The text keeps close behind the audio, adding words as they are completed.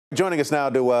Joining us now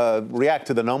to react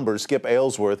to the numbers, Skip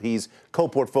Aylesworth. He's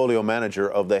co-portfolio manager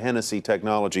of the Hennessey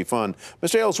Technology Fund.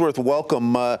 Mr. Aylesworth,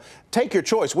 welcome. Take your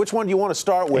choice. Which one do you want to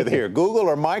start with here, Google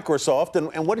or Microsoft,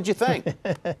 and what did you think?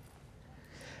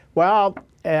 Well,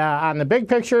 on the big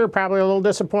picture, probably a little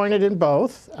disappointed in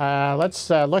both. Let's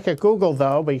look at Google,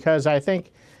 though, because I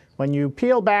think when you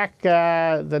peel back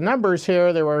the numbers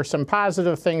here, there were some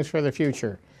positive things for the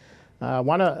future.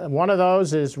 One of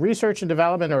those is research and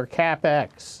development, or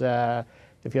CapEx,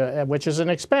 which is an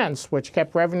expense, which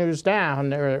kept revenues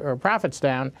down or profits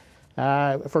down.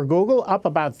 For Google, up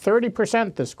about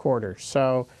 30% this quarter.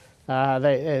 So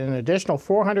an additional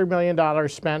 $400 million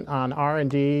spent on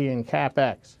R&D and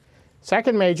CapEx.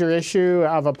 Second major issue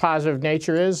of a positive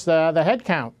nature is the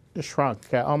headcount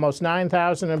shrunk, almost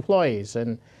 9,000 employees.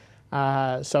 And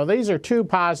so these are two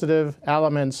positive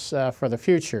elements for the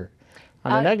future.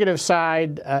 On the negative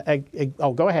side,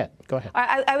 oh, go ahead. Go ahead.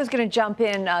 I was going to jump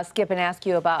in, Skip, and ask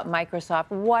you about Microsoft.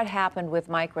 What happened with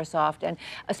Microsoft, and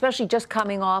especially just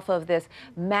coming off of this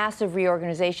massive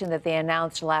reorganization that they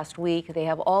announced last week? They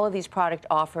have all of these product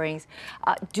offerings.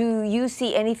 Do you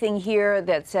see anything here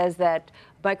that says that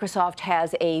Microsoft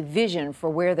has a vision for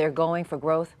where they're going for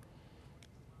growth?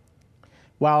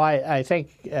 Well, I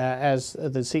think, as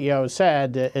the CEO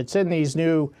said, it's in these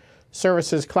new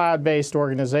services cloud-based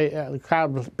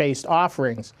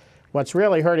offerings. What's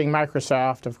really hurting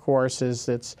Microsoft, of course, is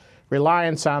its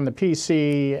reliance on the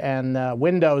PC and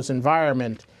Windows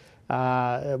environment,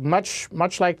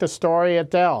 much like the story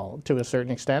at Dell to a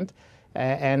certain extent,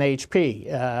 and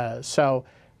HP. So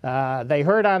they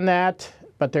hurt on that,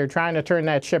 but they're trying to turn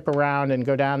that ship around and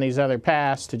go down these other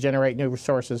paths to generate new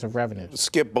sources of revenue.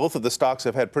 Skip, both of the stocks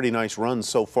have had pretty nice runs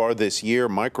so far this year.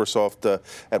 Microsoft,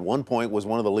 at one point, was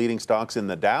one of the leading stocks in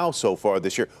the Dow so far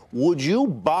this year. Would you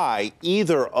buy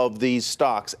either of these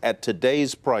stocks at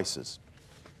today's prices?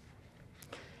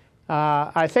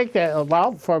 I think that,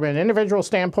 well, from an individual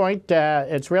standpoint,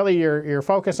 it's really your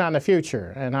focus on the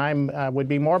future. And I would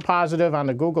be more positive on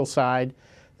the Google side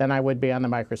than I would be on the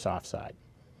Microsoft side.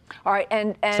 All right,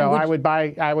 and so I would buy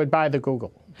the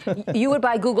Google. You would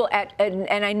buy Google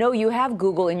and I know you have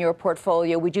Google in your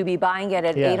portfolio. Would you be buying it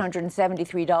at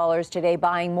 $873 today?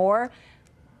 Buying more?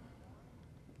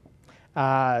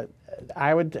 I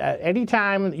would.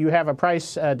 Anytime you have a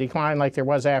price decline like there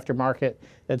was after market,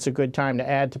 it's a good time to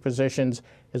add to positions,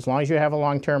 as long as you have a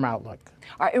long-term outlook.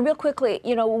 All right, and real quickly,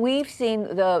 you know, we've seen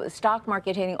the stock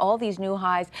market hitting all these new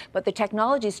highs, but the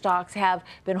technology stocks have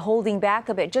been holding back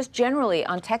a bit. Just generally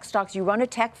on tech stocks, you run a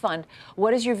tech fund.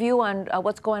 What is your view on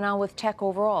what's going on with tech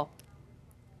overall?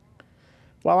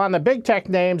 Well, on the big tech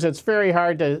names, it's very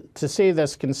hard to see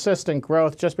this consistent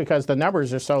growth just because the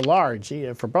numbers are so large.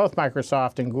 For both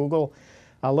Microsoft and Google,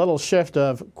 a little shift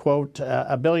of, quote,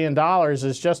 $1 billion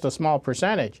is just a small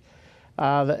percentage.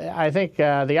 I think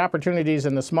the opportunities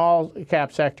in the small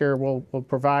cap sector will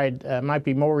provide, might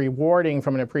be more rewarding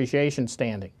from an appreciation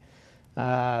standing.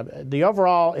 The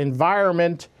overall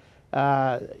environment,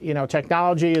 you know,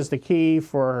 technology is the key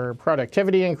for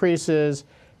productivity increases,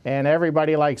 and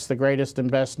everybody likes the greatest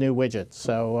and best new widgets.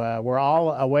 So we're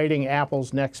all awaiting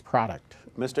Apple's next product.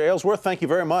 Mr. Aylesworth, thank you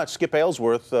very much. Skip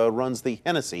Aylesworth runs the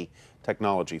Hennessey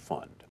Technology Fund.